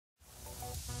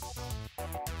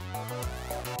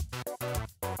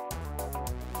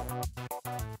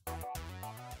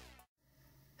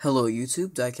Hello YouTube,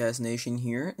 Diecast Nation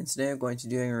here, and today I'm going to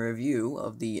be doing a review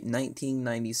of the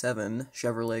 1997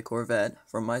 Chevrolet Corvette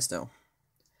from Maisto.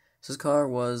 So this car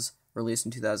was released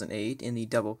in 2008 in the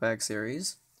Double Pack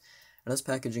series, and this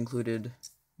package included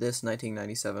this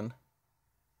 1997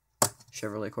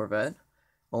 Chevrolet Corvette,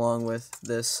 along with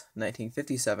this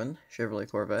 1957 Chevrolet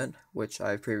Corvette, which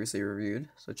I've previously reviewed,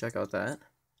 so check out that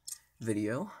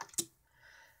video.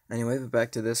 Anyway, but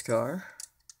back to this car.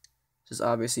 This is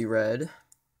obviously red.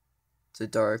 It's a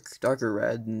darker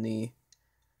red than the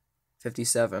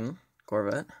 57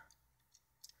 Corvette.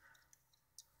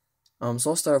 So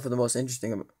I'll start off with the most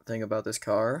interesting thing about this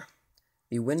car.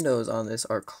 The windows on this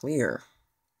are clear.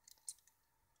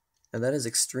 And that is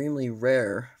extremely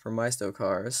rare for Maisto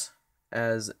cars,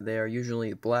 as they are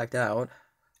usually blacked out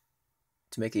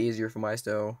to make it easier for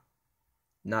Maisto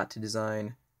not to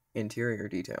design interior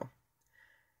detail.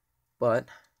 But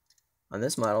on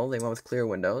this model, they went with clear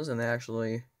windows, and they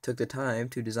actually took the time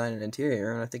to design an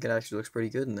interior, and I think it actually looks pretty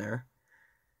good in there.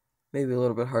 Maybe a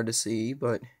little bit hard to see,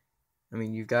 but, I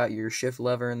mean, you've got your shift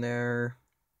lever in there,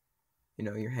 you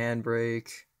know, your handbrake,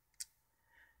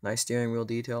 nice steering wheel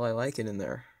detail. I like it in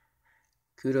there.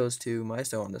 Kudos to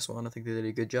Maisto on this one. I think they did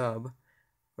a good job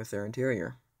with their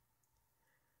interior.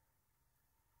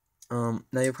 Now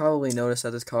you'll probably notice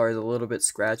that this car is a little bit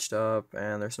scratched up,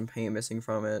 and there's some paint missing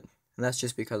from it. And that's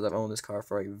just because I've owned this car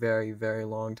for a very, very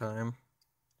long time.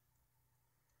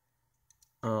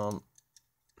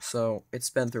 So it's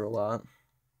been through a lot.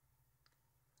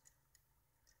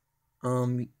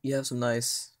 You have some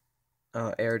nice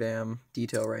air dam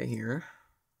detail right here,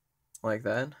 like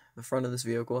that. The front of this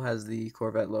vehicle has the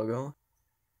Corvette logo,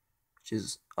 which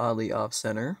is oddly off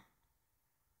center.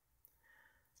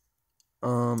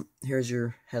 Here's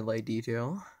your headlight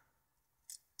detail.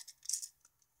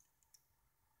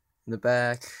 In the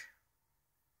back,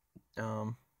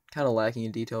 kind of lacking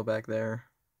in detail back there.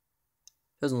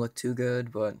 Doesn't look too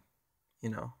good, but, you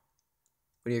know,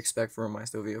 what do you expect from a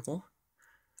Maisto vehicle?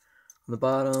 On the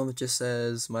bottom, it just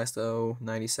says Maisto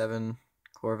 97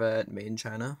 Corvette made in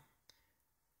China.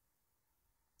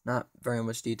 Not very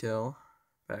much detail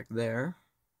back there.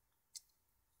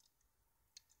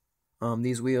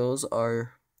 These wheels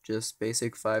are just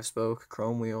basic 5-spoke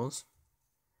chrome wheels.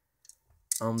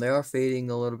 They are fading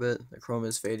a little bit. The chrome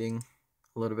is fading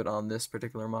a little bit on this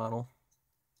particular model.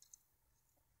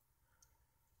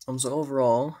 So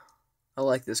overall, I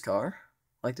like this car.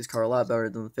 I like this car a lot better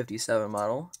than the 57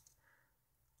 model.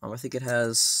 I think it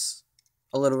has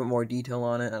a little bit more detail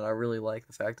on it, and I really like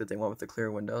the fact that they went with the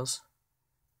clear windows.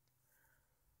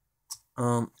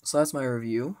 So that's my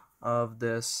review of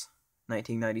this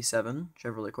 1997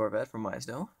 Chevrolet Corvette from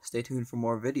Maisto. Stay tuned for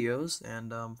more videos,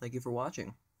 and thank you for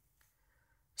watching.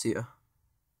 See ya.